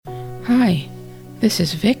Hi, this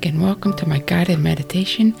is Vic, and welcome to my guided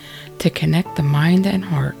meditation to connect the mind and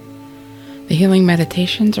heart. The healing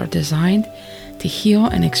meditations are designed to heal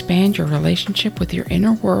and expand your relationship with your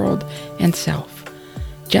inner world and self,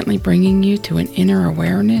 gently bringing you to an inner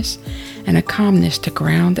awareness and a calmness to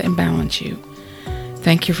ground and balance you.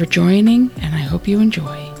 Thank you for joining, and I hope you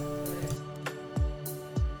enjoy.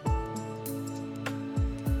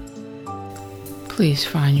 Please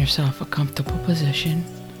find yourself a comfortable position.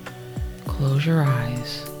 Close your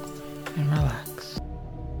eyes and relax.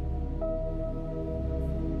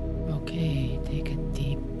 Okay, take a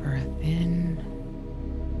deep breath in.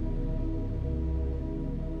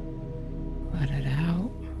 Let it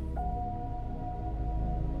out.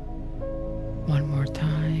 One more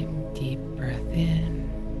time, deep breath in.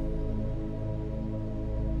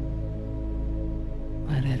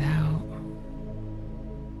 Let it out.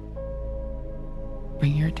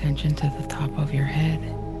 Bring your attention to the top of your head,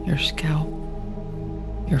 your scalp,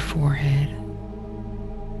 your forehead.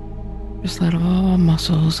 Just let all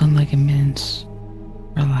muscles and ligaments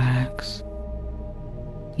relax.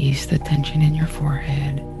 Ease the tension in your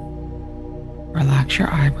forehead. Relax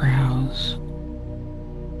your eyebrows.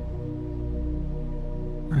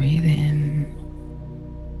 Breathe in.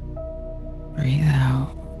 Breathe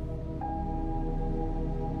out.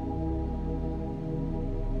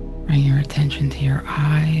 Bring your attention to your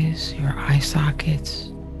eyes, your eye sockets,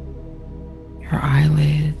 your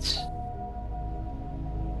eyelids.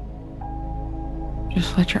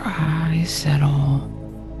 Just let your eyes settle.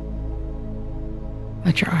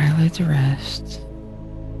 Let your eyelids rest.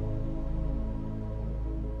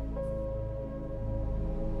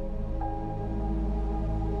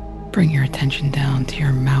 Bring your attention down to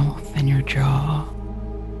your mouth and your jaw.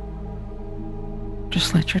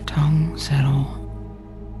 Just let your tongue settle.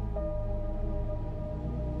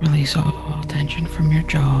 Release all tension from your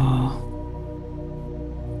jaw.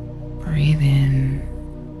 Breathe in.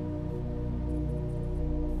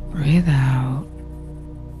 Breathe out.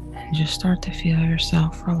 And just start to feel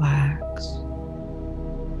yourself relax.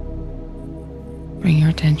 Bring your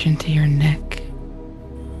attention to your neck.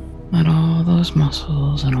 Let all those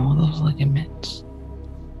muscles and all those ligaments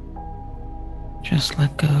just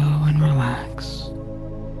let go and relax.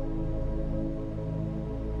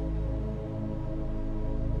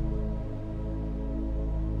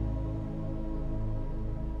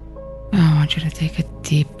 I want you to take a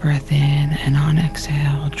deep breath in, and on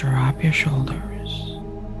exhale, drop your shoulders.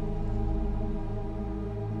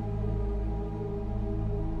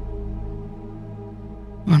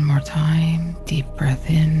 One more time, deep breath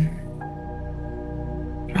in.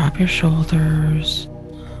 Drop your shoulders.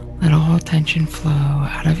 Let all tension flow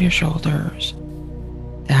out of your shoulders,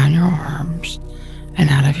 down your arms, and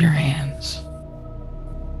out of your hands.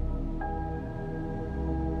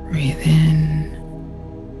 Breathe in.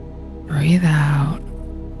 Breathe out,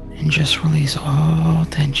 and just release all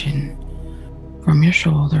tension from your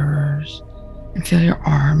shoulders and feel your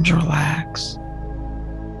arms relax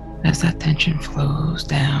as that tension flows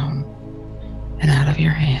down and out of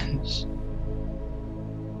your hands.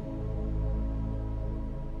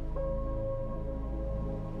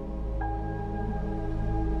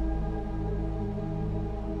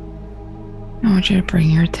 I want you to bring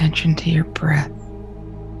your attention to your breath.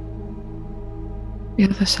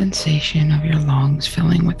 Feel the sensation of your lungs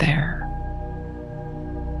filling with air.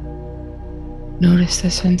 Notice the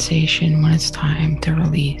sensation when it's time to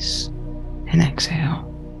release and exhale.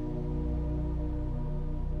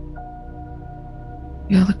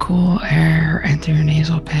 Feel the cool air enter your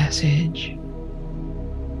nasal passage.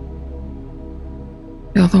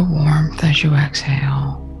 Feel the warmth as you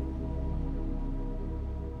exhale.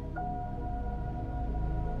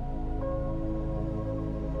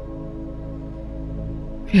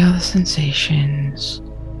 Feel the sensations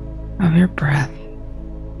of your breath.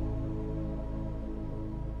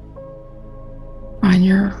 Find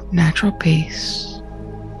your natural pace.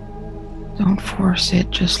 Don't force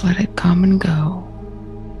it, just let it come and go.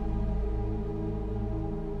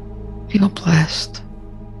 Feel blessed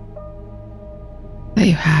that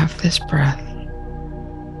you have this breath.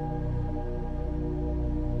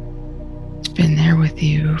 It's been there with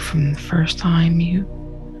you from the first time you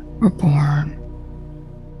were born.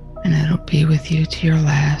 And it'll be with you to your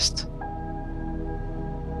last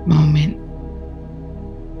moment.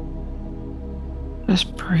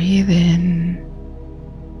 Just breathe in,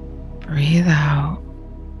 breathe out,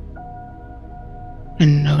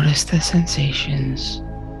 and notice the sensations.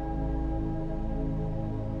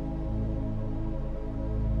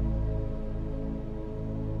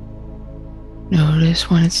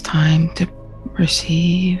 Notice when it's time to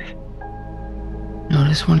receive.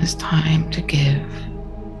 Notice when it's time to give.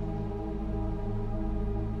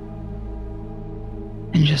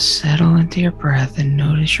 And just settle into your breath and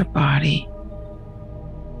notice your body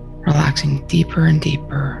relaxing deeper and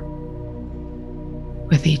deeper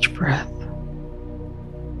with each breath.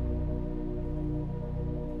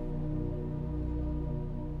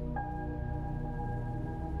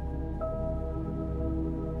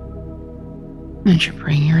 As you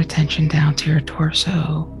bring your attention down to your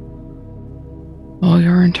torso, all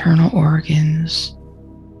your internal organs,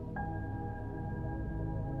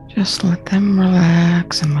 just let them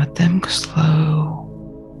relax and let them slow.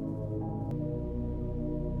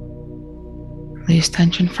 Release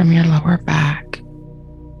tension from your lower back.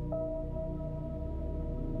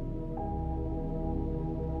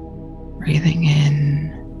 Breathing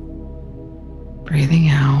in, breathing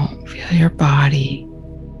out, feel your body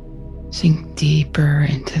sink deeper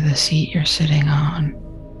into the seat you're sitting on.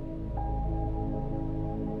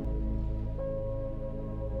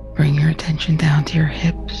 Bring your attention down to your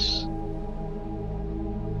hips.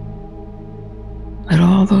 Let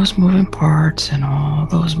all those moving parts and all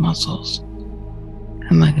those muscles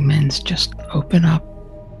and ligaments just open up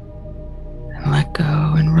and let go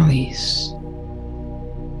and release.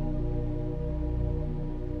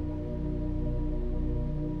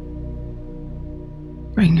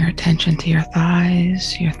 Bring your attention to your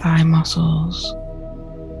thighs, your thigh muscles,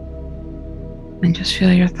 and just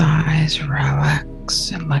feel your thighs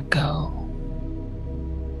relax and let go.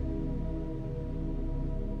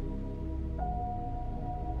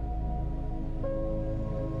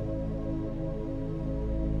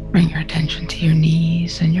 Bring your attention to your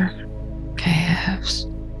knees and your calves,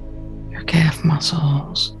 your calf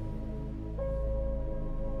muscles,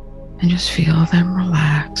 and just feel them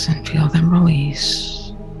relax and feel them release.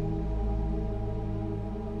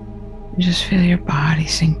 And just feel your body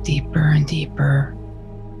sink deeper and deeper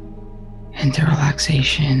into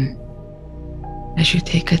relaxation as you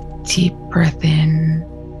take a deep breath in,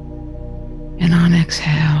 and on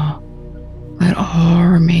exhale, let all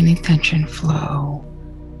remaining tension flow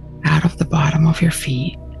out of the bottom of your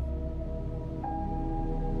feet.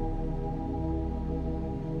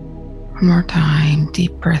 One more time,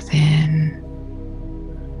 deep breath in,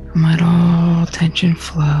 and let all tension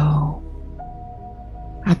flow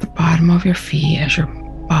at the bottom of your feet as your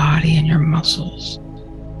body and your muscles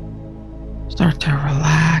start to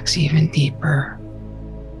relax even deeper.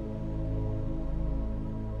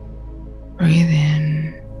 Breathe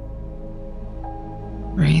in,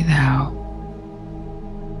 breathe out.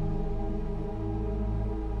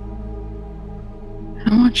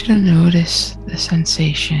 I want you to notice the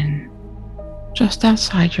sensation just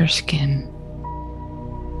outside your skin,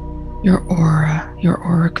 your aura, your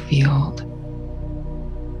auric field.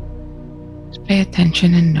 Just pay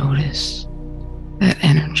attention and notice that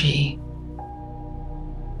energy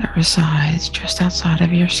that resides just outside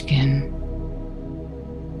of your skin.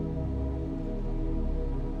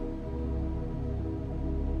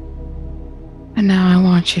 And now I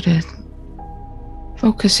want you to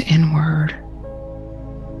focus inward.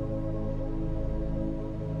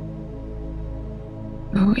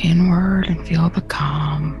 Go inward and feel the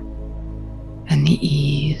calm and the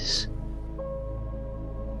ease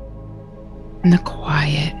and the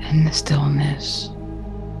quiet and the stillness.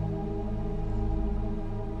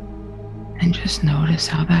 And just notice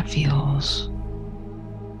how that feels.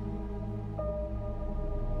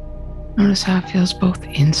 Notice how it feels both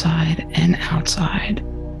inside and outside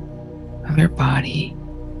of your body.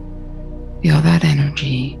 Feel that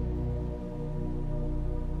energy.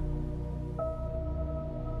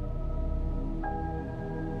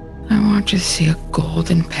 I want you to see a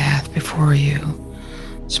golden path before you,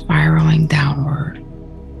 spiraling downward.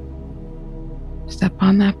 Step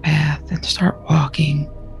on that path and start walking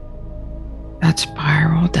that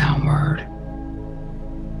spiral downward.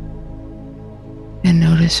 And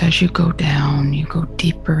notice as you go down, you go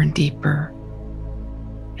deeper and deeper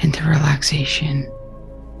into relaxation.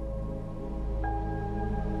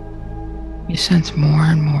 You sense more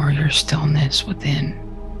and more your stillness within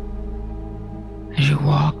as you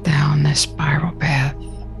walk down this spiral path,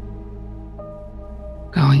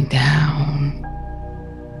 going down,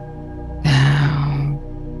 down,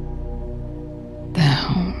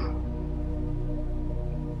 down.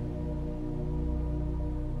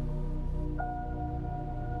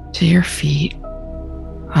 To your feet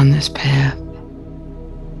on this path.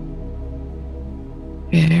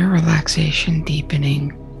 Feel your relaxation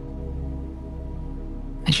deepening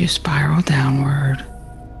as you spiral downward.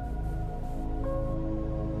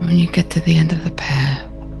 When you get to the end of the path,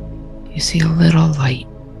 you see a little light.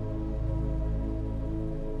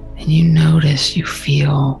 And you notice, you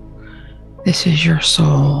feel, this is your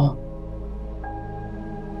soul.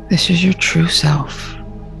 This is your true self.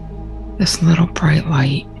 This little bright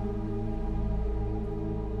light.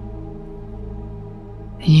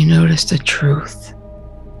 And you notice the truth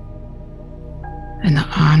and the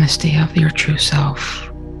honesty of your true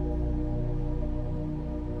self.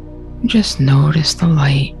 Just notice the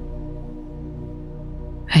light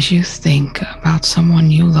as you think about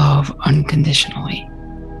someone you love unconditionally.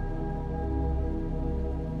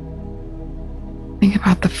 Think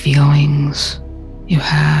about the feelings you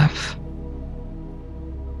have.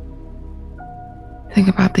 Think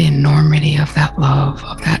about the enormity of that love,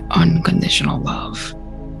 of that unconditional love.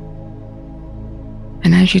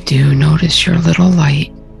 And as you do, notice your little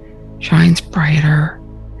light shines brighter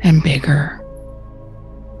and bigger.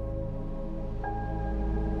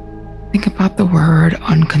 Think about the word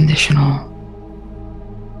unconditional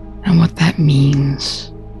and what that means,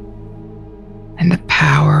 and the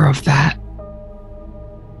power of that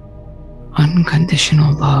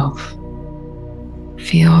unconditional love.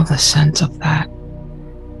 Feel the sense of that,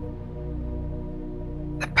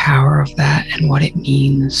 the power of that, and what it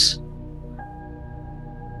means.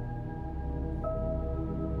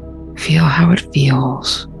 Feel how it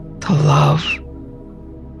feels to love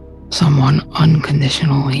someone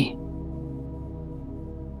unconditionally.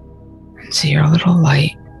 And see your little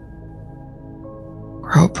light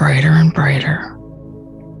grow brighter and brighter.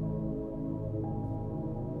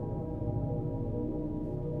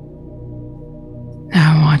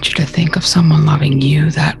 Now I want you to think of someone loving you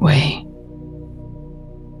that way.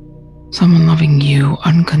 Someone loving you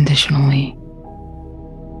unconditionally.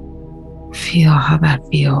 Feel how that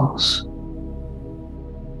feels.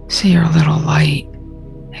 See your little light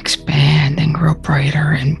expand and grow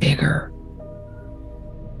brighter and bigger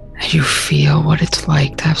as you feel what it's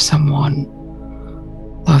like to have someone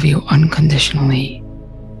love you unconditionally.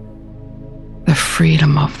 The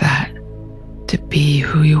freedom of that, to be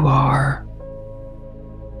who you are.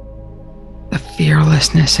 The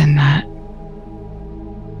fearlessness in that.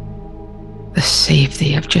 The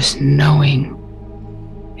safety of just knowing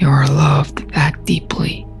you are loved that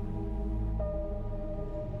deeply.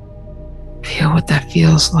 Feel what that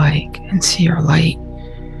feels like and see your light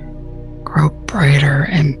grow brighter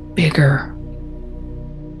and bigger.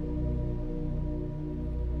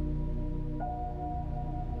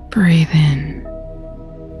 Breathe in.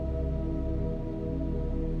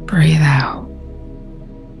 Breathe out.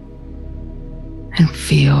 And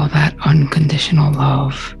feel that unconditional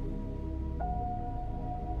love.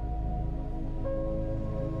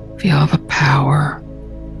 Feel the power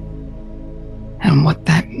and what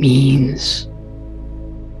that means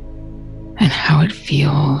and how it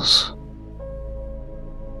feels.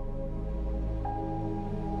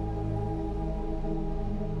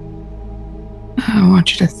 I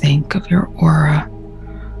want you to think of your aura,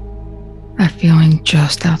 that feeling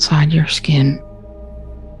just outside your skin.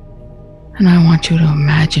 And I want you to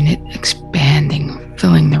imagine it expanding,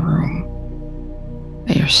 filling the room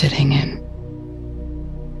that you're sitting in.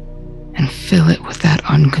 And fill it with that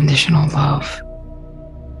unconditional love.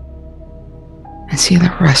 And see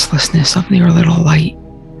the restlessness of your little light,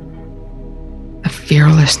 the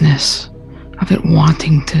fearlessness of it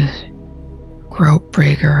wanting to grow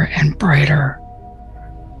bigger and brighter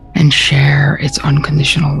and share its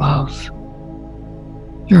unconditional love.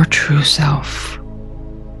 Your true self,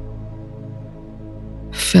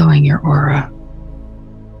 filling your aura.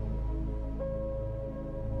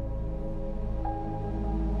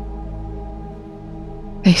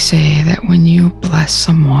 They say that when you bless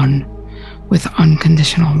someone with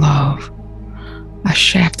unconditional love, a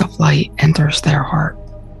shaft of light enters their heart.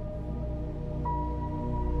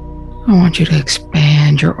 I want you to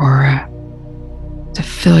expand your aura to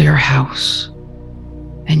fill your house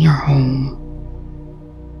and your home.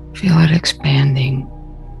 Feel it expanding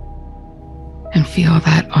and feel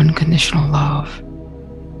that unconditional love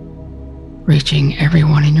reaching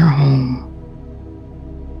everyone in your home.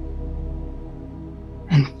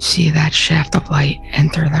 And see that shaft of light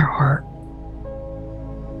enter their heart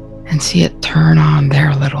and see it turn on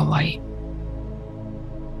their little light.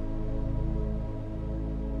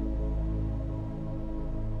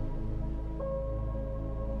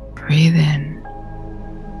 Breathe in,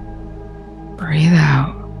 breathe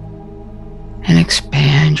out, and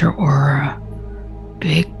expand your aura,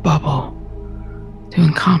 big bubble, to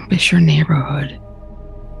encompass your neighborhood,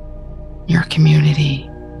 your community,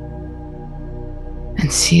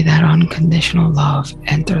 and see that unconditional love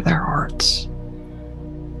enter their hearts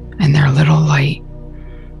and their little light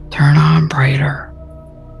turn on brighter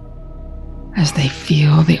as they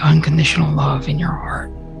feel the unconditional love in your heart.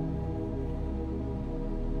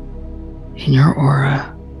 In your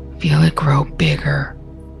aura, feel it grow bigger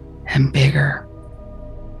and bigger,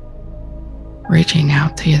 reaching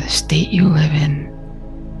out to the state you live in,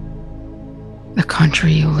 the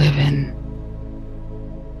country you live in,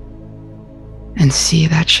 and see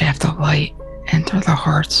that shaft of light enter the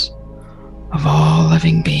hearts of all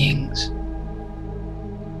living beings,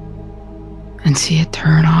 and see it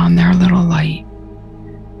turn on their little light,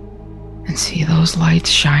 and see those lights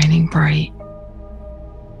shining bright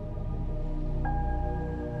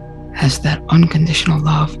as that unconditional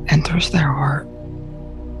love enters their heart.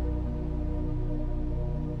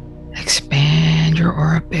 Expand your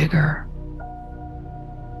aura bigger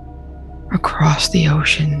across the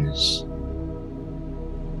oceans,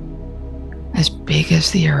 as big as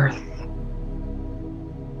the earth.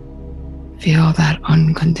 Feel that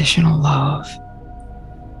unconditional love.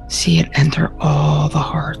 See it enter all the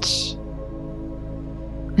hearts,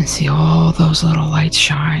 and see all those little lights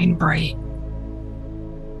shine bright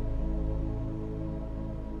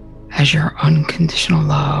as your unconditional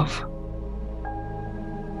love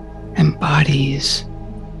embodies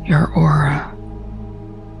your aura.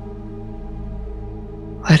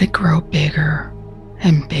 Let it grow bigger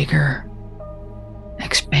and bigger.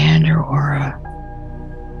 Expand your aura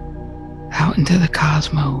out into the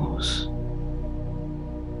cosmos.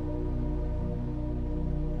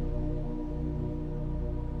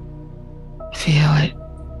 Feel it.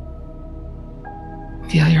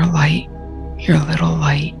 Feel your light, your little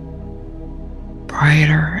light,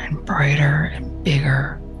 brighter and brighter and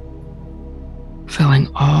bigger, filling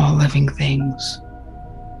all living things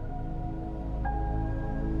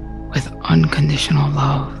with unconditional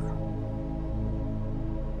love.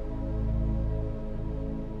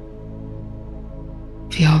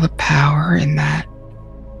 Feel the power in that.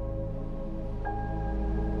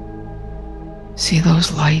 See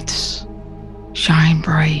those lights shine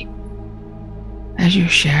bright as you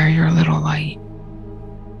share your little light.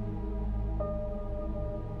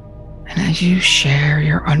 And as you share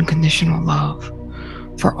your unconditional love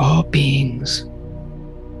for all beings,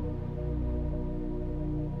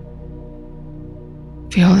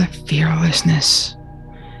 feel the fearlessness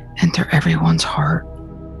enter everyone's heart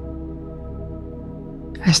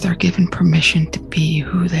as they're given permission to be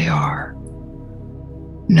who they are,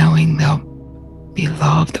 knowing they'll be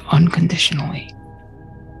loved unconditionally.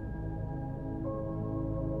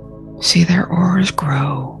 See their auras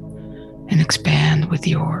grow and expand with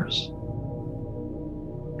yours.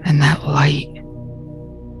 And that light,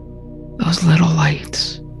 those little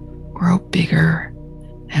lights, grow bigger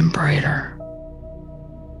and brighter.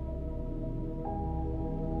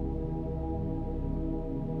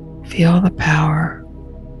 Feel the power.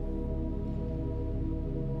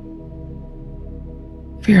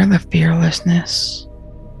 Feel the fearlessness.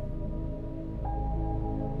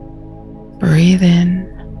 Breathe in.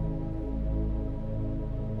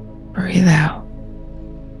 Breathe out.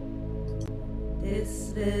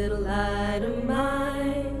 This little light of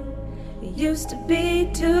mine, it used to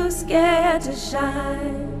be too scared to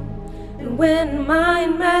shine. And when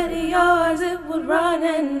mine met yours, it would run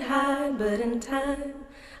and hide. But in time,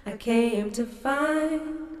 I came to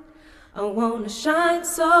find I wanna shine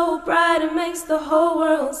so bright it makes the whole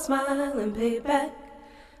world smile, and pay back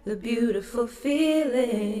the beautiful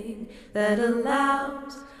feeling that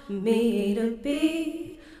allows me to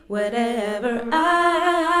be whatever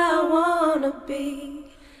I wanna be.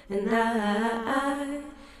 And I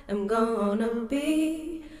am gonna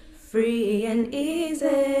be free and easy.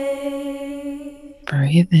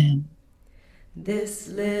 Breathe in. This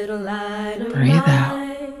little light of Breathe out.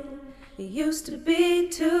 mine, it used to be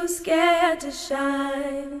too scared to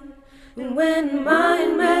shine. And when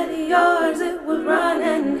mine met yours, it would run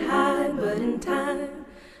and hide. But in time,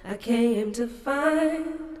 I came to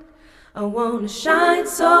find I wanna shine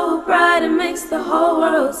so bright it makes the whole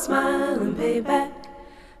world smile, and pay back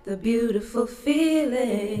the beautiful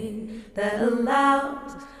feeling that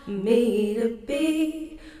allows me to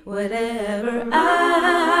be whatever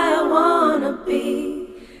I wanna be.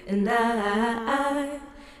 And I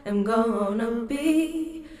am gonna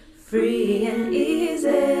be free and easy.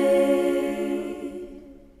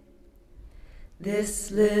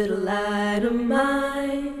 This little light of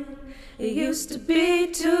mine, it used to be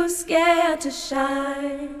too scared to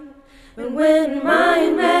shine. And when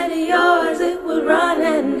mine met yours, it would run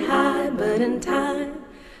and hide. But in time,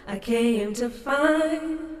 I came to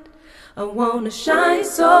find I wanna shine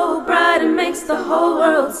so bright it makes the whole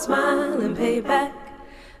world smile, and pay back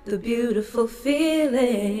the beautiful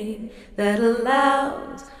feeling that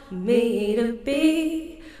allows me to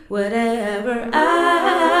be whatever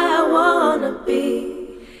I wanna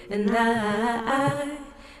be. And I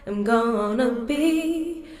am gonna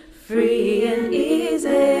be free and easy.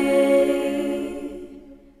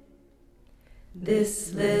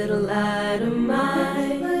 This little light of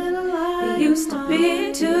mine used to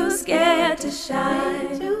be too scared to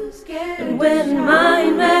shine. And when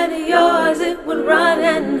mine met yours, it would run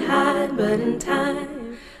and hide. But in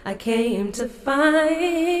time, I came to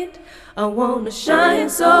find I wanna shine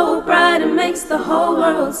so bright it makes the whole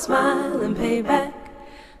world smile and pay back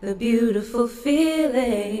the beautiful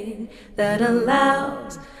feeling that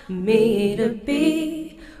allows me to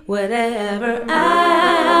be whatever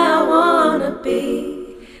I wanna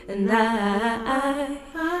be. And I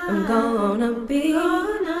am gonna be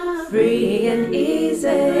free and easy,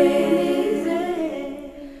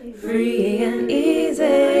 free and easy,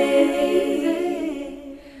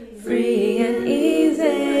 free and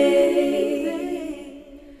easy,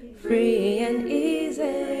 free and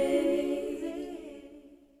easy.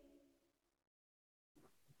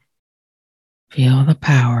 Feel the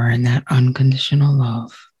power in that unconditional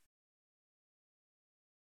love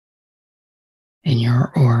in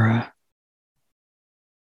your aura,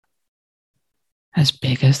 as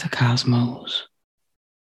big as the cosmos.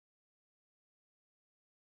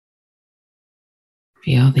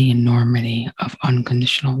 Feel the enormity of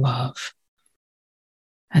unconditional love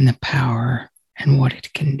and the power and what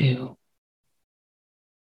it can do.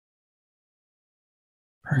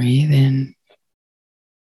 Breathe in,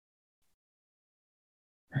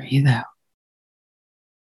 breathe out.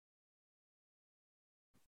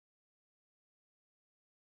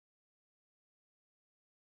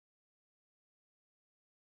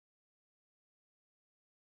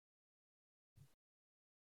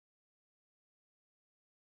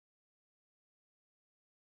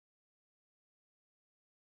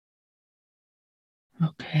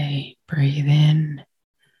 Okay, breathe in.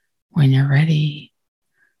 When you're ready,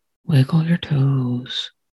 wiggle your toes,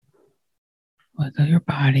 wiggle your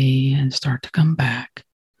body, and start to come back.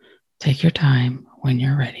 Take your time when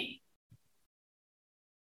you're ready.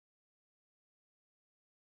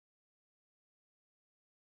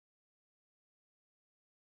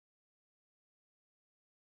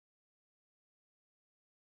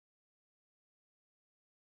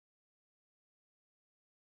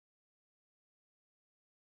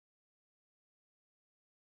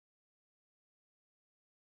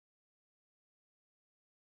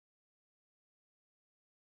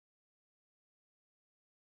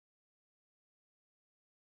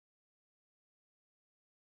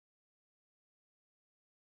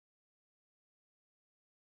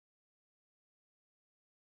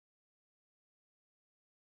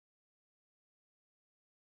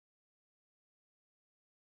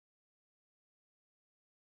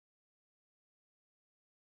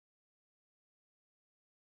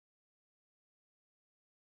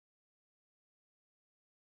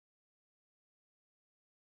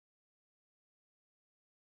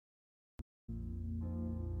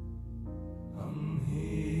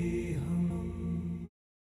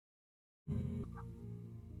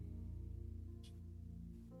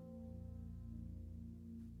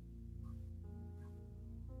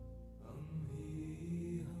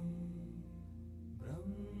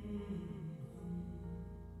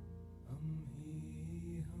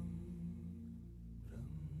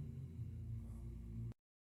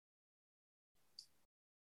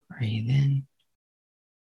 Breathe in,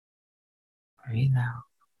 breathe out.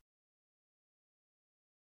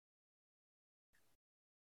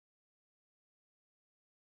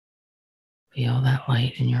 Feel that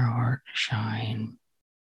light in your heart shine.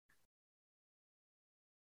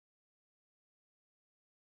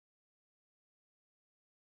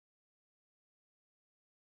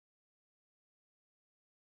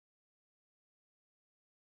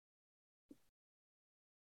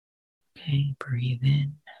 Okay, breathe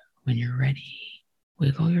in. When you're ready,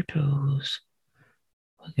 wiggle your toes,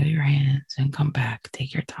 wiggle your hands, and come back.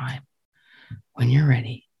 Take your time when you're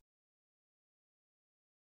ready.